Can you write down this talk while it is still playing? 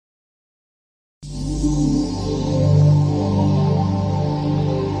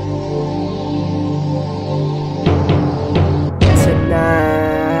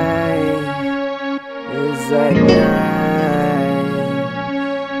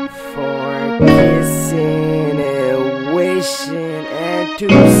kissing and wishing and to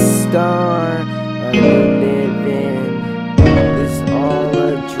start a new living. It's all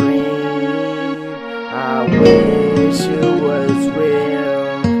a dream. I wish it was real.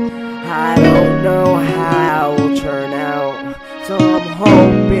 I don't know how it will turn out, so I'm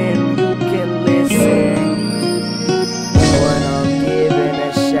hoping you can listen when I'm giving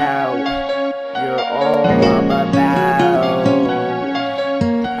a shout. You're all I'm about.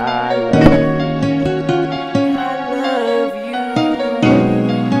 I love you.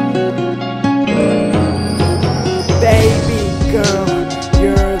 Baby girl,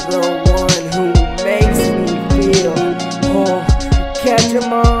 you're the one who makes me feel whole. Catching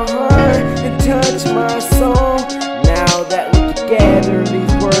my heart and touch my soul. Now that we're together,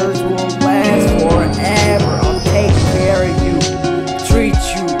 these words will last forever. I'll take care of you, treat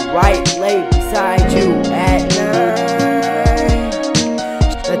you right, lay beside you at night.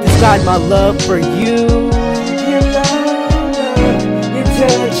 That describe my love for you. Your love, your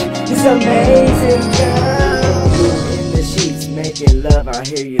touch is amazing, girl. In the sheets making love, I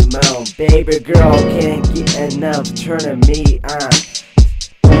hear you moan. Baby girl, can't get enough, turning me on.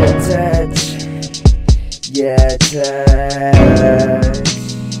 Your touch, your touch,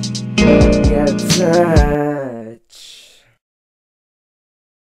 your touch.